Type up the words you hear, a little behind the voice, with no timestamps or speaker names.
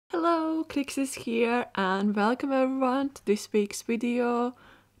Hello, Crixis here and welcome everyone to this week's video.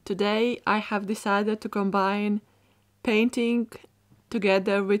 Today I have decided to combine painting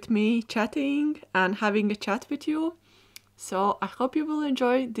together with me chatting and having a chat with you. So I hope you will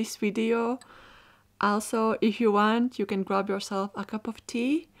enjoy this video. Also, if you want, you can grab yourself a cup of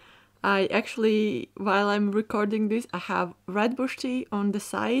tea. I actually, while I'm recording this, I have red bush tea on the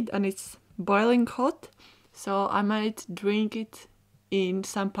side and it's boiling hot. So I might drink it in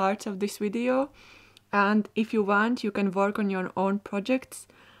some parts of this video. And if you want, you can work on your own projects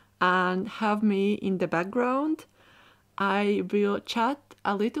and have me in the background. I will chat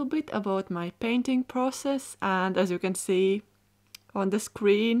a little bit about my painting process, and as you can see on the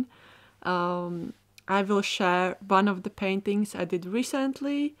screen, I will share one of the paintings I did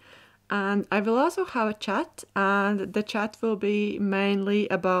recently, and I will also have a chat, and the chat will be mainly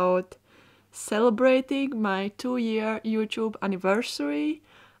about celebrating my 2-year YouTube anniversary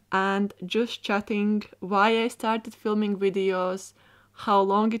and just chatting why I started filming videos, how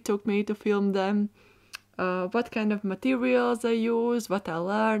long it took me to film them, what kind of materials I use, what I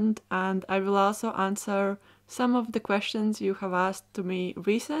learned, and I will also answer some of the questions you have asked to me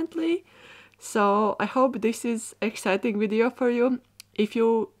recently. So I hope this is an exciting video for you. If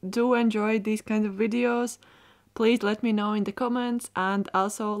you do enjoy these kind of videos, please let me know in the comments and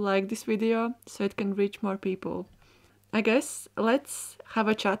also like this video so it can reach more people. I guess let's have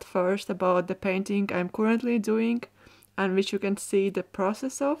a chat first about the painting I'm currently doing and which you can see the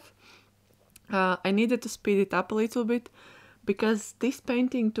process of. I needed to speed it up a little bit because this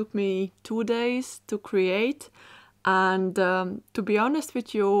painting took me 2 days to create, and to be honest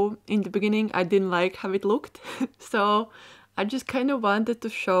with you, in the beginning I didn't like how it looked. So I just kind of wanted to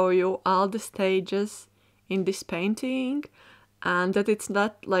show you all the stages in this painting and that it's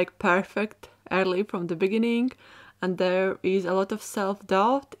not like perfect early from the beginning, and there is a lot of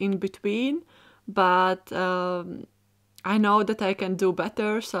self-doubt in between, but I know that I can do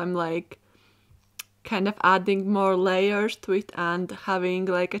better, so I'm like kind of adding more layers to it and having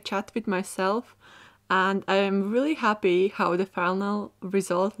like a chat with myself, and I am really happy how the final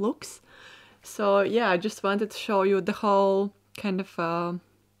result looks. So yeah, I just wanted to show you the whole kind of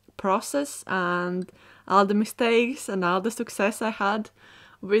process and all the mistakes and all the success I had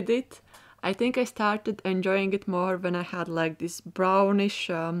with it. I think I started enjoying it more when I had like this brownish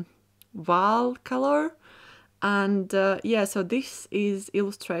wall color. And yeah, so this is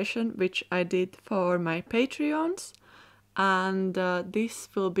illustration which I did for my Patreons, and this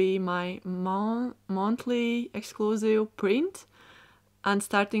will be my monthly exclusive print. And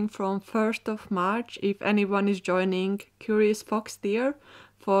starting from 1st of March, if anyone is joining Curious Fox Deer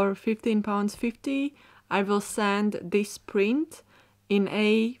for £15.50, I will send this print in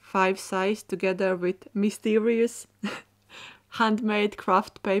A5 size together with mysterious handmade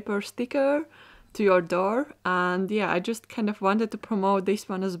craft paper sticker to your door. And yeah, I just kind of wanted to promote this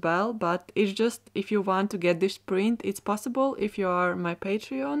one as well, but it's just, if you want to get this print, it's possible if you are my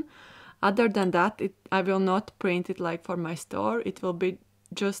Patreon. Other than that, I will not print it like for my store. It will be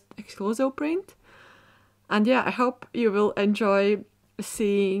just exclusive print. And yeah, I hope you will enjoy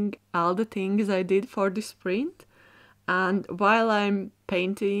seeing all the things I did for this print. And while I'm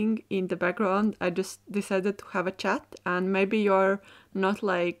painting in the background, I just decided to have a chat, and maybe you're not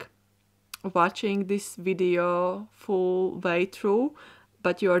like watching this video full way through,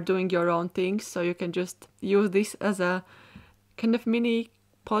 but you are doing your own things, so you can just use this as a kind of mini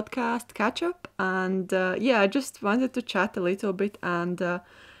podcast catch-up. And yeah, I just wanted to chat a little bit and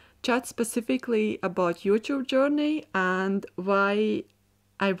chat specifically about YouTube journey and why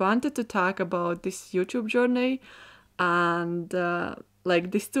I wanted to talk about this YouTube journey. And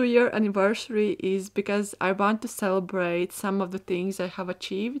like this 2-year anniversary is because I want to celebrate some of the things I have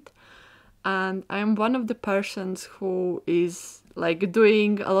achieved. And I'm one of the persons who is like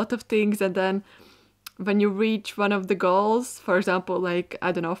doing a lot of things, and then when you reach one of the goals, for example, like,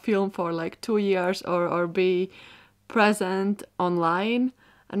 I don't know, film for like 2 years or be present online,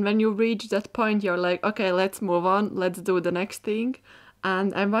 and when you reach that point, you're like, okay, let's move on, let's do the next thing.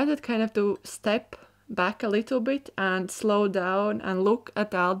 And I wanted kind of to step back a little bit and slow down and look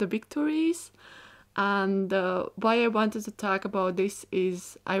at all the victories. And why I wanted to talk about this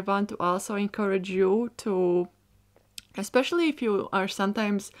is I want to also encourage you to, especially if you are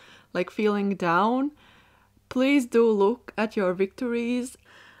sometimes like feeling down, please do look at your victories.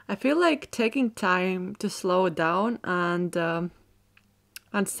 I feel like taking time to slow down and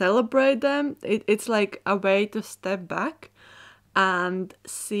celebrate them, it's like a way to step back and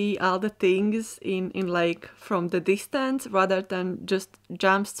see all the things in like from the distance rather than just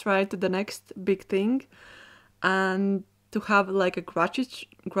jump straight to the next big thing. And to have like a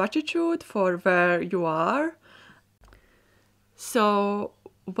gratitude for where you are. So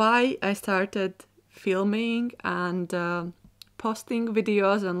why I started filming and posting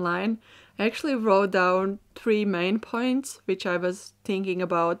videos online, I actually wrote down 3 main points which I was thinking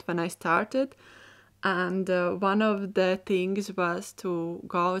about when I started. And one of the things was to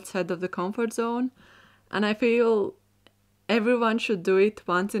go outside of the comfort zone. And I feel everyone should do it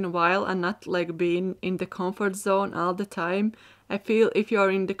once in a while and not like being in the comfort zone all the time. I feel if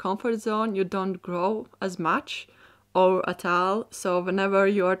you're in the comfort zone, you don't grow as much or at all. So whenever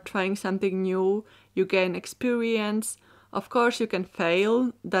you're trying something new, you gain experience. Of course, you can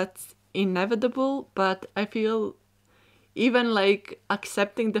fail. That's inevitable. But I feel even like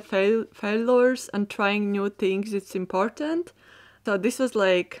accepting the failures and trying new things, it's important. So this was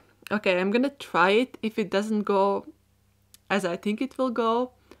like, okay, I'm gonna try it. If it doesn't go as I think it will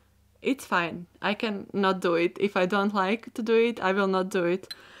go, it's fine. I can not do it. If I don't like to do it, I will not do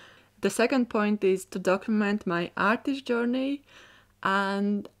it. The second point is to document my artist journey.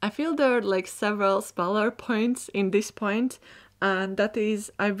 And I feel there are like several smaller points in this point. And that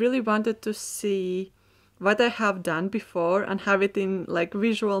is, I really wanted to see what I have done before and have it in like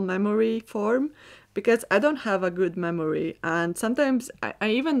visual memory form, because I don't have a good memory. And sometimes I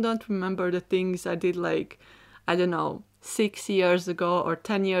even don't remember the things I did like, I don't know, 6 years ago or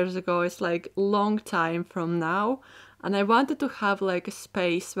 10 years ago. It's like long time from now. And I wanted to have like a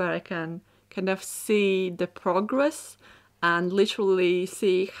space where I can kind of see the progress and literally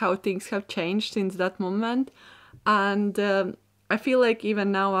see how things have changed since that moment. And I feel like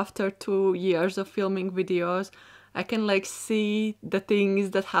even now, after 2 years of filming videos, I can like see the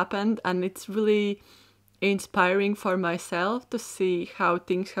things that happened, and it's really inspiring for myself to see how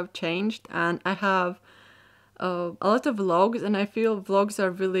things have changed. And I have a lot of vlogs, and I feel vlogs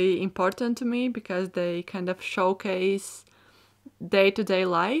are really important to me because they kind of showcase day-to-day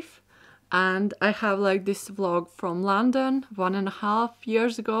life. And I have like this vlog from London 1.5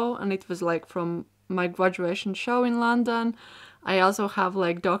 years ago, and it was like from my graduation show in London. I also have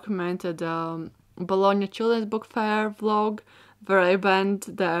like documented Bologna Children's Book Fair vlog where I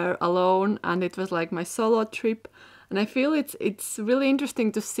went there alone, and it was like my solo trip. And I feel it's really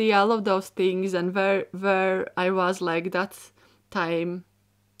interesting to see all of those things and where I was like that time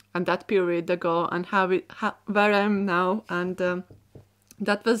and that period ago, and where I am now. And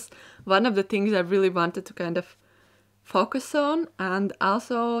that was one of the things I really wanted to kind of focus on. And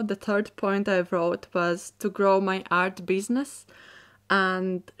also the third point I wrote was to grow my art business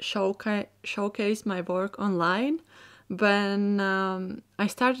and showcase my work online. When I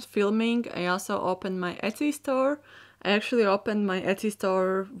started filming, I also opened my Etsy store. I actually opened my Etsy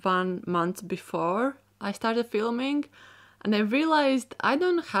store 1 month before I started filming, and I realized I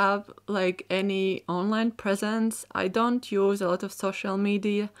don't have like any online presence. I don't use a lot of social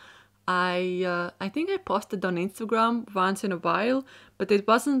media. I think I posted on Instagram once in a while, but it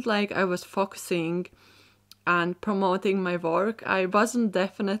wasn't like I was focusing and promoting my work. I wasn't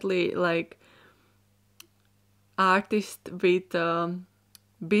definitely like artist with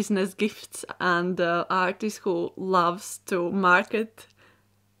business gifts and artist who loves to market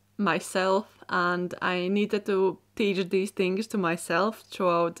myself, and I needed to teach these things to myself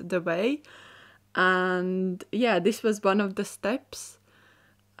throughout the way. And yeah, this was one of the steps.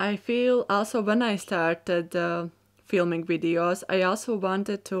 I feel also when I started filming videos, I also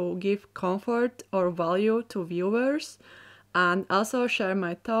wanted to give comfort or value to viewers and also share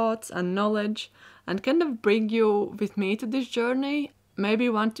my thoughts and knowledge and kind of bring you with me to this journey. Maybe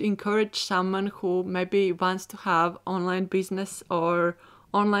want to encourage someone who maybe wants to have online business or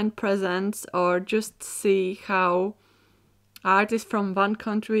online presence, or just see how artists from one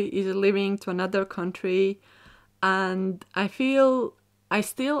country is living to another country. And I feel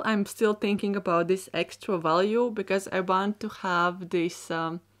I'm still thinking about this extra value because I want to have this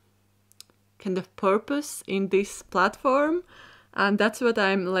kind of purpose in this platform. And that's what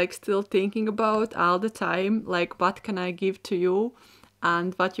I'm like still thinking about all the time. Like, what can I give to you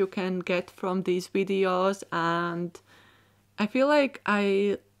and what you can get from these videos. And I feel like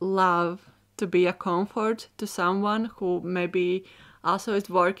I love to be a comfort to someone who maybe also is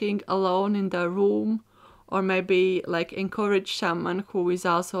working alone in their room, or maybe like encourage someone who is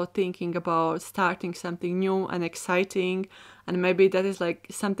also thinking about starting something new and exciting, and maybe that is like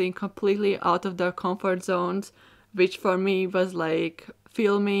something completely out of their comfort zones, which for me was like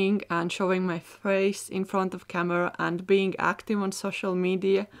filming and showing my face in front of camera and being active on social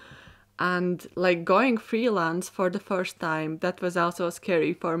media. And like going freelance for the first time, that was also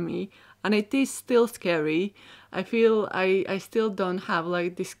scary for me, and it is still scary, I feel I still don't have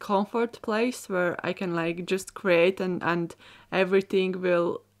like this comfort place where I can like just create and everything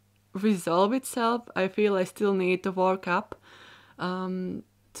will resolve itself. I feel I still need to work up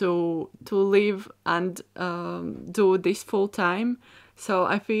to live and do this full time. So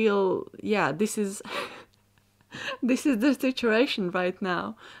I feel, yeah, this is this is the situation right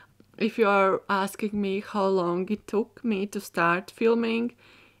now. If you are asking me how long it took me to start filming,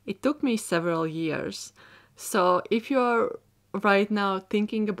 it took me several years. So if you're right now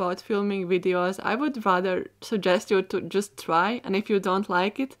thinking about filming videos, I would rather suggest you to just try, and if you don't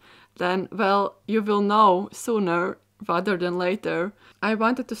like it, then, well, you will know sooner rather than later. I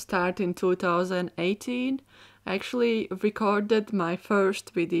wanted to start in 2018. I actually recorded my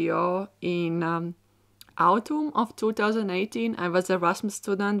first video in autumn of 2018. I was an Erasmus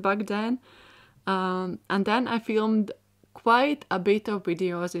student back then. And then I filmed quite a bit of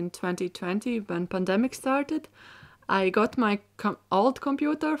videos in 2020 when pandemic started. I got my old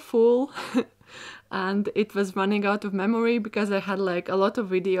computer full and it was running out of memory because I had like a lot of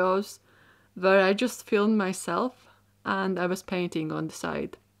videos where I just filmed myself and I was painting on the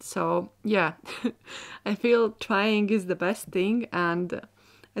side. So yeah, I feel trying is the best thing, and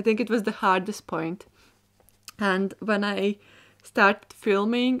I think it was the hardest point. And when I started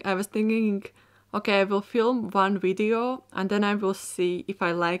filming, I was thinking, okay, I will film one video and then I will see if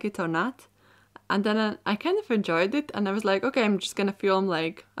I like it or not. And then I kind of enjoyed it, and I was like, okay, I'm just gonna film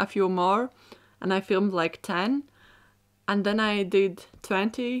like a few more. And I filmed like 10, and then I did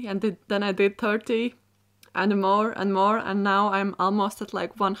 20, and then I did 30, and more, and now I'm almost at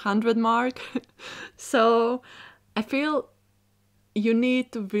like 100 mark. So I feel you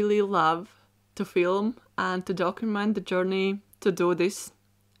need to really love to film and to document the journey to do this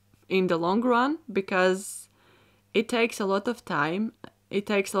in the long run, because it takes a lot of time, it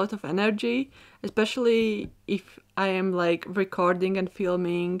takes a lot of energy, especially if I am like recording and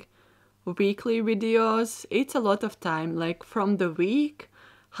filming weekly videos. It's a lot of time. Like from the week,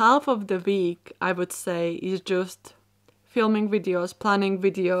 half of the week I would say is just filming videos, planning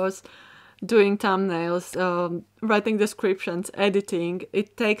videos, doing thumbnails, writing descriptions, editing.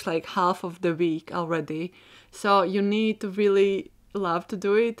 It takes like half of the week already. So you need to really love to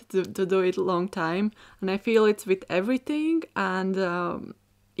do it, to do it a long time. And I feel it's with everything. And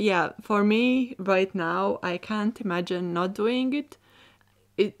yeah, for me right now, I can't imagine not doing it.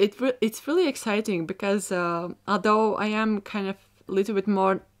 It's really exciting because although I am kind of a little bit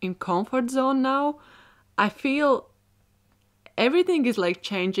more in comfort zone now, I feel everything is like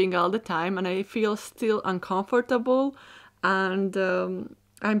changing all the time, and I feel still uncomfortable, and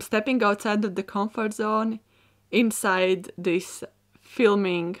I'm stepping outside of the comfort zone inside this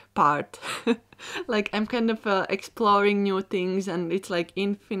filming part. Like I'm kind of exploring new things, and it's like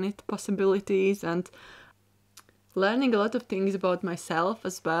infinite possibilities, and learning a lot of things about myself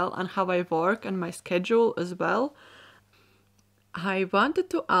as well, and how I work and my schedule as well. I wanted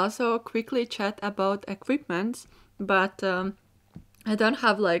to also quickly chat about equipment, but I don't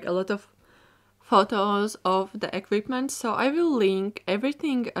have like a lot of photos of the equipment, so I will link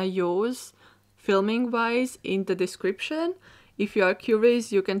everything I use filming wise in the description. If you are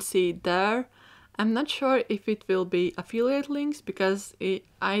curious, you can see it there. I'm not sure if it will be affiliate links, because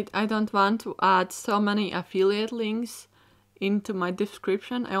I don't want to add so many affiliate links into my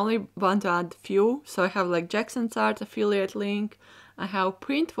description. I only want to add few. So I have like Jackson's Art affiliate link. I have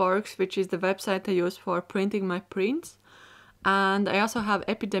Printworks, which is the website I use for printing my prints. And I also have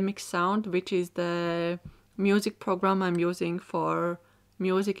Epidemic Sound, which is the music program I'm using for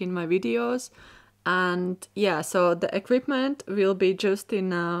music in my videos. And yeah, so the equipment will be just in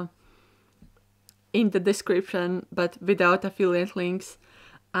the description, but without affiliate links.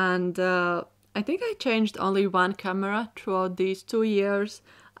 And I think I changed only one camera throughout these 2 years.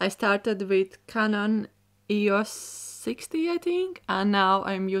 I started with Canon EOS 60, I think, and now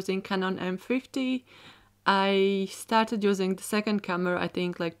I'm using Canon M50. I started using the second camera, I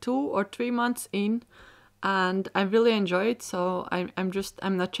think like 2 or 3 months in, and I really enjoy it, so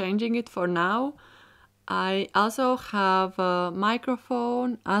I'm not changing it for now. I also have a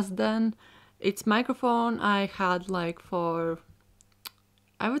microphone, Azden. It's microphone I had like for,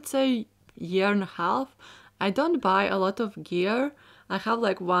 I would say, year and a half. I don't buy a lot of gear. I have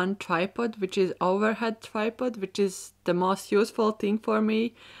like one tripod, which is overhead tripod, which is the most useful thing for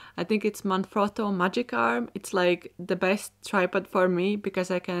me. I think it's Manfrotto Magic Arm. It's like the best tripod for me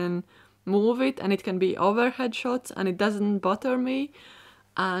because I can move it and it can be overhead shots and it doesn't bother me.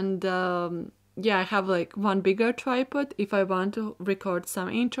 And yeah, I have like one bigger tripod if I want to record some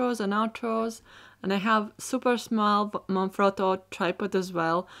intros and outros. And I have super small Manfrotto tripod as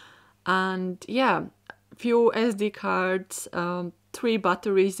well. And yeah, few SD cards, 3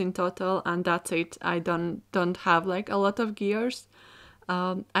 batteries in total, and that's it. I don't have like a lot of gears.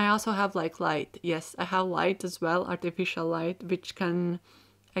 I also have like light. Yes, I have light as well, artificial light, which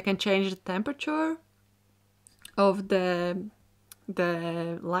I can change the temperature of the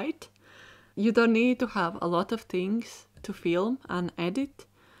light. You don't need to have a lot of things to film and edit,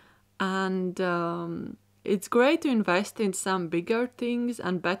 and it's great to invest in some bigger things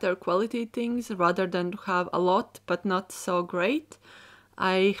and better quality things rather than to have a lot but not so great.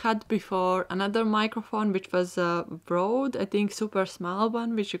 I had before another microphone which was a Rode, I think super small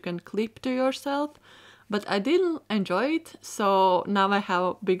one, which you can clip to yourself, but I didn't enjoy it, so now I have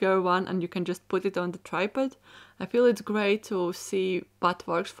a bigger one and you can just put it on the tripod. I feel it's great to see what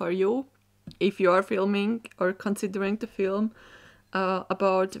works for you if you are filming or considering to film.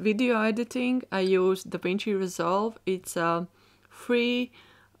 About video editing, I use the Vinci Resolve. It's a free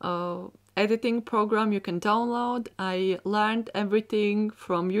editing program you can download. I learned everything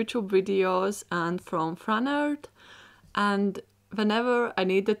from YouTube videos and from fan art, and whenever I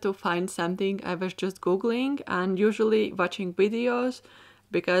needed to find something, I was just Googling and usually watching videos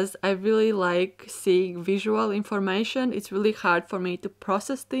because I really like seeing visual information. It's really hard for me to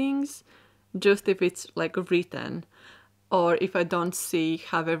process things just if it's like written or if I don't see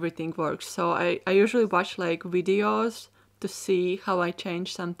how everything works. So I usually watch like videos to see how I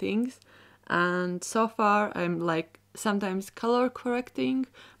change some things. And so far I'm like sometimes color correcting,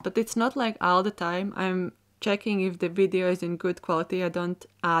 but it's not like all the time. I'm checking if the video is in good quality. I don't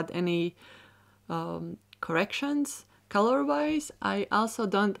add any corrections color-wise. I also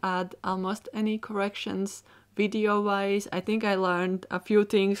don't add almost any corrections video-wise. I think I learned a few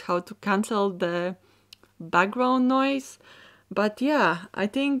things how to cancel the background noise, but yeah, I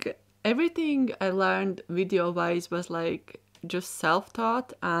think everything I learned video-wise was like just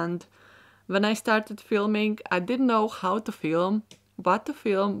self-taught, and when I started filming, I didn't know how to film, what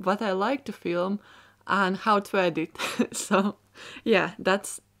I like to film, and how to edit. So yeah,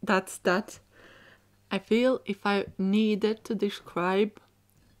 that's that. I feel if I needed to describe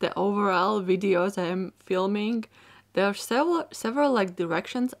the overall videos I'm filming, there are several like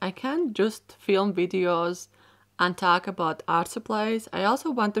directions. I can't just film videos and talk about art supplies. I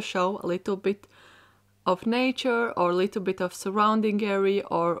also want to show a little bit of nature or a little bit of surrounding area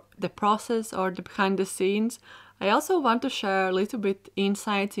or the process or the behind the scenes. I also want to share a little bit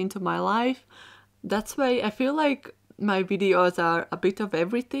insights into my life. That's why I feel like my videos are a bit of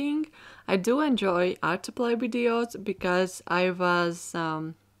everything. I do enjoy art supply videos because I was,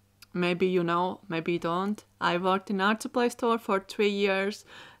 maybe you know, maybe you don't, I worked in art supply store for 3 years,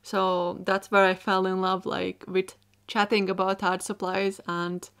 so that's where I fell in love like with chatting about art supplies,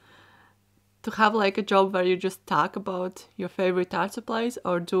 and to have like a job where you just talk about your favorite art supplies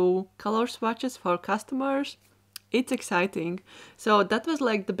or do color swatches for customers, it's exciting. So that was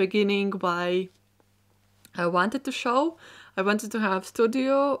like the beginning why I wanted to show. I wanted to have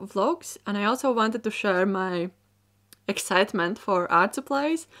studio vlogs, and I also wanted to share my excitement for art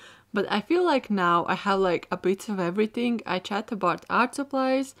supplies. But I feel like now I have like a bit of everything. I chat about art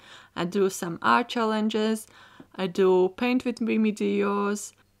supplies, I do some art challenges, I do paint with me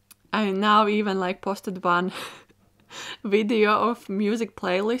videos. I now even like posted one video of music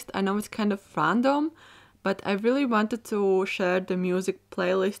playlist. I know it's kind of random, but I really wanted to share the music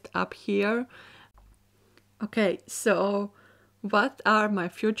playlist up here. Okay, so what are my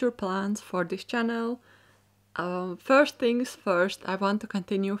future plans for this channel? First things first, I want to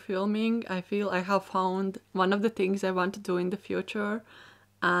continue filming. I feel I have found one of the things I want to do in the future,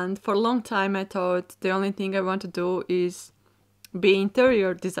 and for a long time I thought the only thing I want to do is be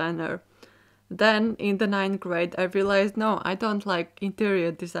interior designer. Then in the 9th grade I realized no, I don't like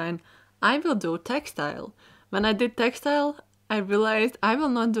interior design. I will do textile. When I did textile, I realized I will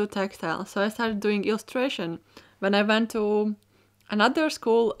not do textile, so I started doing illustration. When I went to another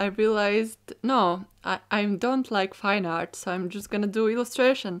school, I realized no, I don't like fine art, so I'm just gonna do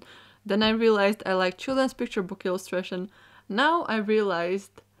illustration. Then I realized I like children's picture book illustration. Now I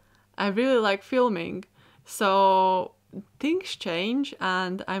realized I really like filming. So things change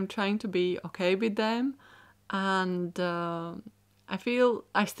and I'm trying to be okay with them, and I feel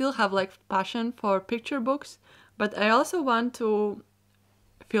I still have like passion for picture books, but I also want to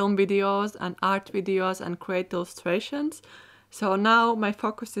film videos and art videos and create illustrations. So now my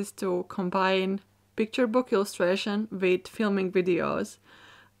focus is to combine picture book illustration with filming videos,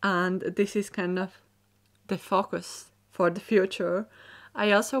 and this is kind of the focus for the future.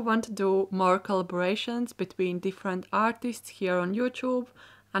 I also want to do more collaborations between different artists here on YouTube,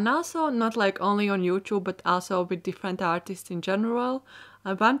 and also not like only on YouTube but also with different artists in general.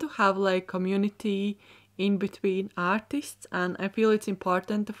 I want to have like community in between artists, and I feel it's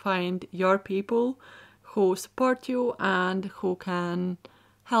important to find your people who support you and who can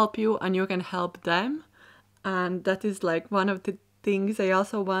help you and you can help them. And that is like one of the things I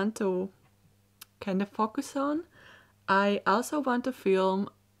also want to kind of focus on. I also want to film,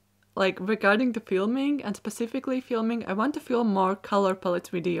 like regarding the filming and specifically filming, I want to film more color palette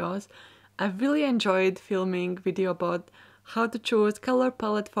videos. I've really enjoyed filming video about how to choose color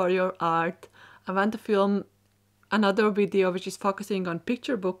palette for your art. I want to film another video which is focusing on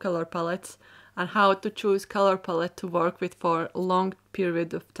picture book color palettes and how to choose color palette to work with for a long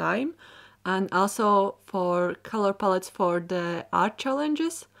period of time, and also for color palettes for the art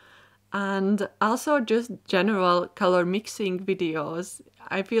challenges, and also just general color mixing videos.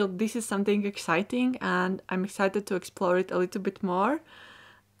 I feel this is something exciting and I'm excited to explore it a little bit more.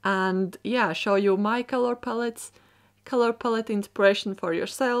 And yeah, show you my color palettes, color palette inspiration for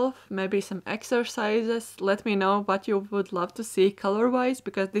yourself, maybe some exercises. Let me know what you would love to see color-wise,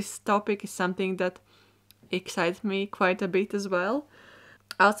 because this topic is something that excites me quite a bit as well.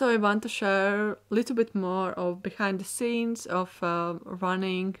 Also, I want to share a little bit more of behind the scenes of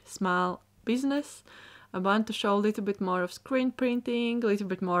running small business. I want to show a little bit more of screen printing, a little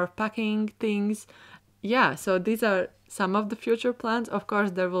bit more of packing things. Yeah, so these are some of the future plans. Of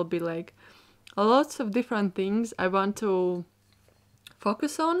course, there will be like lots of different things I want to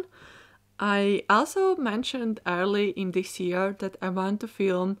focus on. I also mentioned early in this year that I want to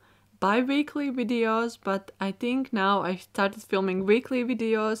film bi-weekly videos, but I think now I started filming weekly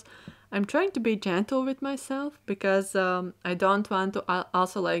videos. I'm trying to be gentle with myself because I don't want to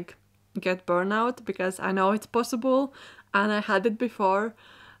also like get burnout, because I know it's possible and I had it before.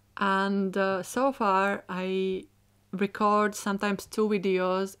 And so far I record sometimes 2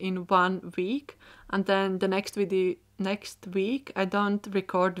 videos in 1 week, and then the next week I don't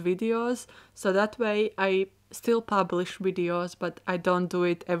record videos, so that way I still publish videos, but I don't do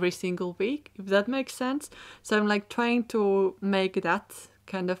it every single week, if that makes sense. So I'm like trying to make that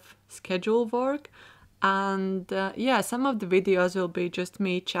kind of schedule work. And yeah, some of the videos will be just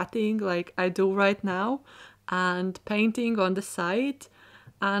me chatting like I do right now and painting on the side,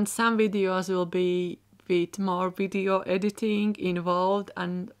 and some videos will be with more video editing involved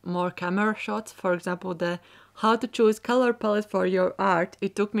and more camera shots. For example, the how to choose color palette for your art.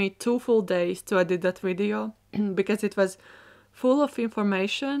 It took me 2 full days to edit that video because it was full of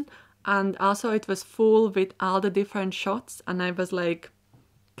information, and also it was full with all the different shots, and I was like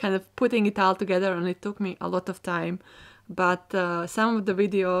kind of putting it all together, and it took me a lot of time. But some of the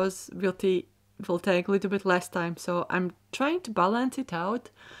videos will take a little bit less time, so I'm trying to balance it out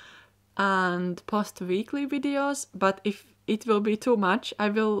and post weekly videos. But if it will be too much, I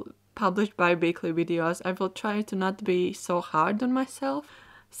will publish bi-weekly videos. I will try to not be so hard on myself.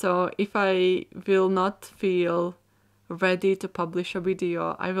 So if I will not feel ready to publish a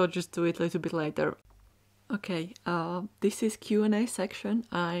video, I will just do it a little bit later. Okay, this is Q&A section.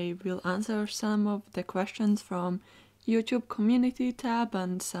 I will answer some of the questions from YouTube community tab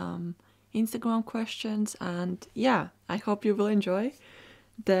and some Instagram questions, and yeah, I hope you will enjoy.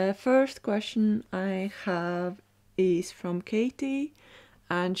 The first question I have is from Katie,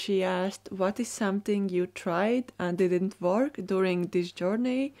 and she asked, what is something you tried and didn't work during this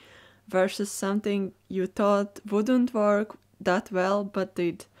journey versus something you thought wouldn't work that well but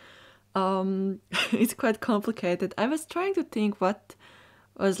did? It's quite complicated. I was trying to think what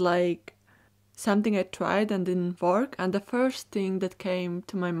was like something I tried and didn't work, and the first thing that came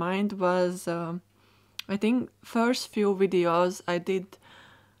to my mind was I think first few videos I did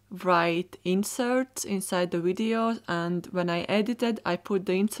write inserts inside the videos, and when I edited I put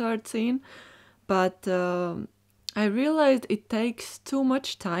the inserts in, but I realized it takes too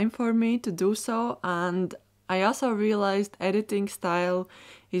much time for me to do so, and I also realized editing style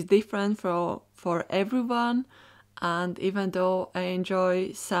is different for everyone. And even though I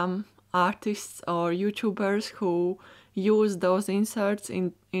enjoy some artists or YouTubers who use those inserts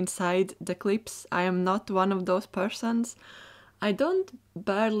inside the clips, I am not one of those persons. I don't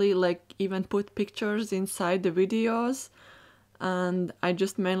barely like even put pictures inside the videos, and I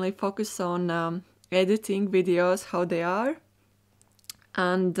just mainly focus on editing videos how they are.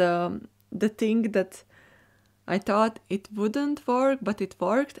 And the thing that I thought it wouldn't work, but it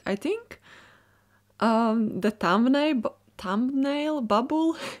worked, I think the thumbnail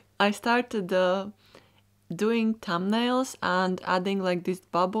bubble. I started doing thumbnails and adding like this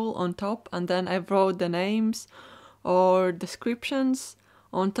bubble on top, and then I wrote the names or descriptions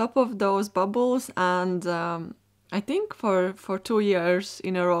on top of those bubbles, and I think for 2 years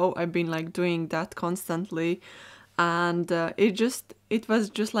in a row I've been like doing that constantly, and it just it was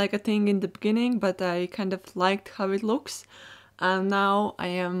just like a thing in the beginning, but I kind of liked how it looks. And now I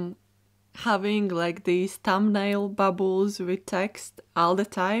am having like these thumbnail bubbles with text all the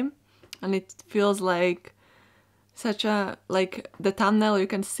time. And it feels like such a, like the thumbnail you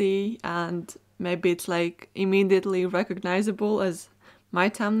can see, and maybe it's like immediately recognizable as my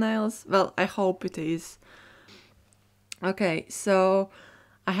thumbnails. Well, I hope it is. Okay, so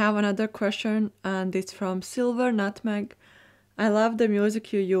I have another question, and it's from Silver Nutmeg. I love the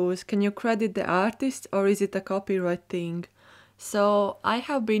music you use. Can you credit the artist, or is it a copyright thing? So I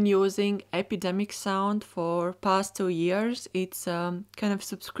have been using Epidemic Sound for past 2 years. It's kind of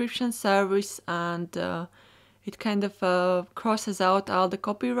subscription service, and it kind of crosses out all the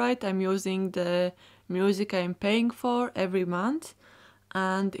copyright. I'm using the music I'm paying for every month.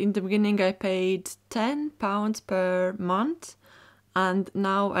 And in the beginning I paid £10 per month. And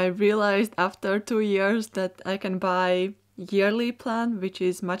now I realized after 2 years that I can buy yearly plan, which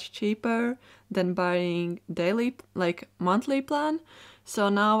is much cheaper than buying daily, like monthly plan. So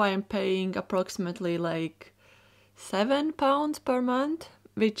now I'm paying approximately like £7 per month,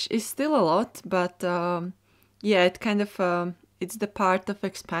 which is still a lot, but yeah, it kind of it's the part of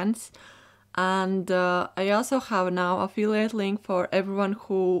expense. And I also have now affiliate link for everyone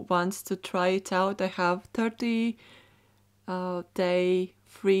who wants to try it out. I have 30 day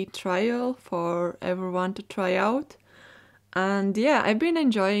free trial for everyone to try out. And yeah, I've been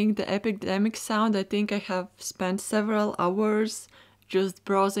enjoying the Epidemic Sound. I think I have spent several hours just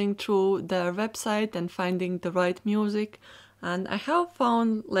browsing through their website and finding the right music. And I have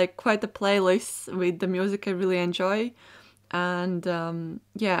found like quite a playlist with the music I really enjoy. And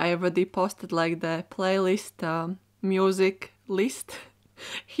yeah, I already posted like the playlist music list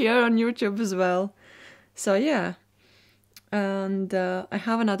here on YouTube as well. So yeah. And I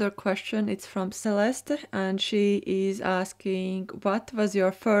have another question. It's from Celeste, and she is asking, what was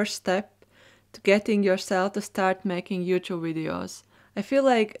your first step to getting yourself to start making YouTube videos? I feel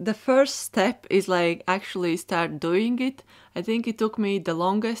like the first step is like actually start doing it. I think it took me the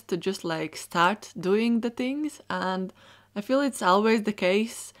longest to just like start doing the things, and I feel it's always the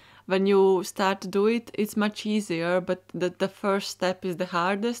case. When you start to do it, it's much easier, but the first step is the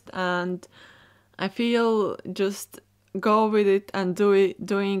hardest, and I feel just go with it and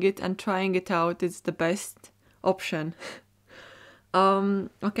doing it and trying it out is the best option.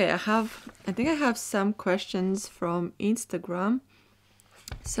 Okay, I think I have some questions from Instagram,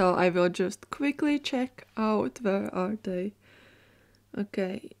 so I will just quickly check out where are they.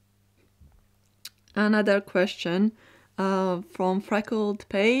 Okay, another question from Freckled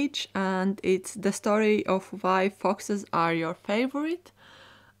Page, and it's the story of why foxes are your favorite.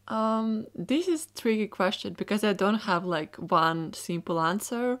 This is a tricky question because I don't have like one simple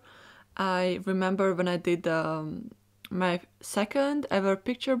answer. I remember when I did my second ever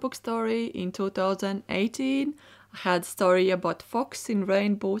picture book story in 2018. I had a story about fox in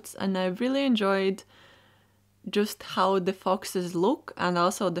rain boots, and I really enjoyed just how the foxes look and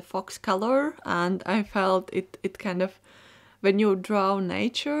also the fox color. And I felt it kind of, when you draw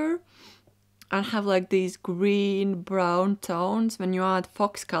nature and have like these green brown tones, when you add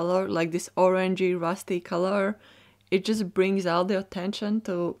fox color, like this orangey rusty color, it just brings all the attention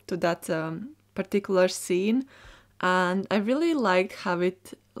to that particular scene. And I really liked how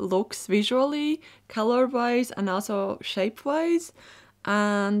it looks visually, color wise and also shape wise.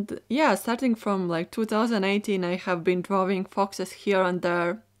 And yeah, starting from like 2018, I have been drawing foxes here and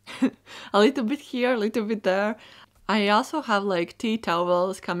there, a little bit here, a little bit there. I also have like tea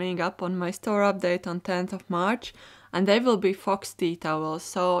towels coming up on my store update on 10th of March, and they will be fox tea towels.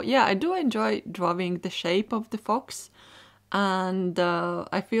 So yeah, I do enjoy drawing the shape of the fox, and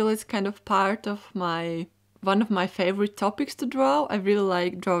I feel it's kind of part of one of my favorite topics to draw. I really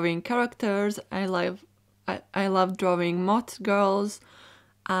like drawing characters. I love drawing moth girls,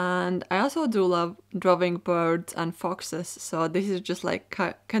 and I also do love drawing birds and foxes. So this is just like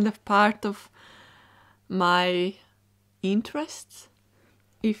kind of part of my interests,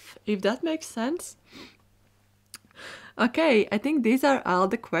 if that makes sense. Okay, I think these are all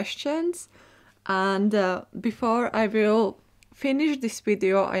the questions, and before I will finish this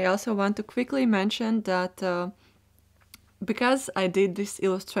video, I also want to quickly mention that because I did this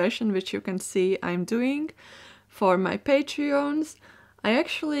illustration, which you can see I'm doing for my Patreons, I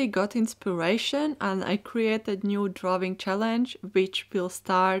actually got inspiration and I created a new drawing challenge which will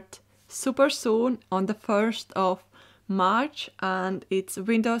start super soon on the 1st of March, and it's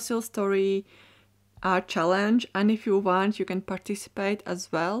Windowsill Story Art Challenge, and if you want you can participate as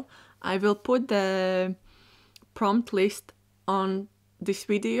well. I will put the prompt list on this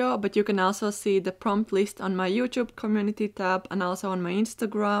video, but you can also see the prompt list on my YouTube community tab and also on my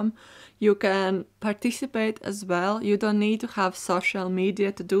Instagram. You can participate as well. You don't need to have social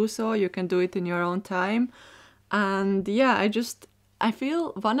media to do so. You can do it in your own time. And yeah, I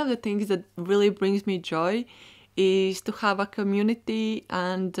feel one of the things that really brings me joy is to have a community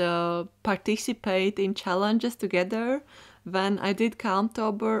and participate in challenges together. When I did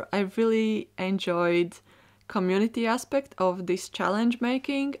Calmtober, I really enjoyed community aspect of this challenge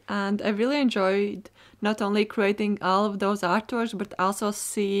making, and I really enjoyed not only creating all of those artworks but also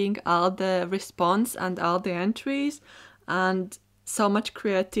seeing all the response and all the entries and so much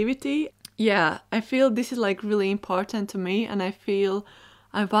creativity. Yeah, I feel this is like really important to me, and I feel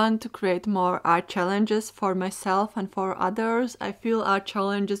I want to create more art challenges for myself and for others. I feel art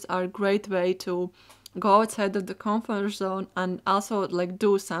challenges are a great way to go outside of the comfort zone and also like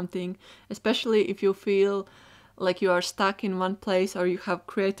do something, especially if you feel like you are stuck in one place or you have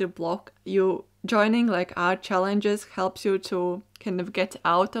creative block. You joining like art challenges helps you to kind of get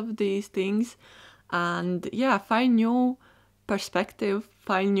out of these things and yeah, find new perspective,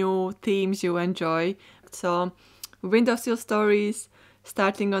 find new themes you enjoy. So windowsill stories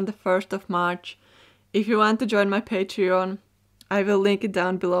starting on the 1st of March. If you want to join my Patreon, I will link it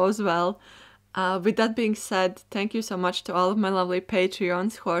down below as well. With that being said, thank you so much to all of my lovely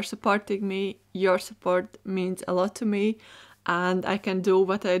Patreons who are supporting me. Your support means a lot to me, and I can do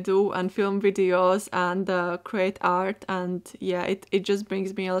what I do and film videos and create art, and yeah, it just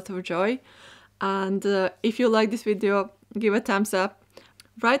brings me a lot of joy. And if you like this video, give a thumbs up.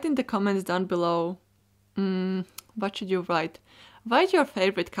 Write in the comments down below, what should you write? Write your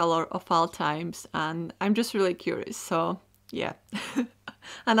favorite color of all times, and I'm just really curious, so yeah.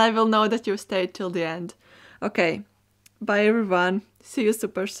 And I will know that you stayed till the end. Okay, bye everyone. See you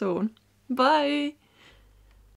super soon. Bye!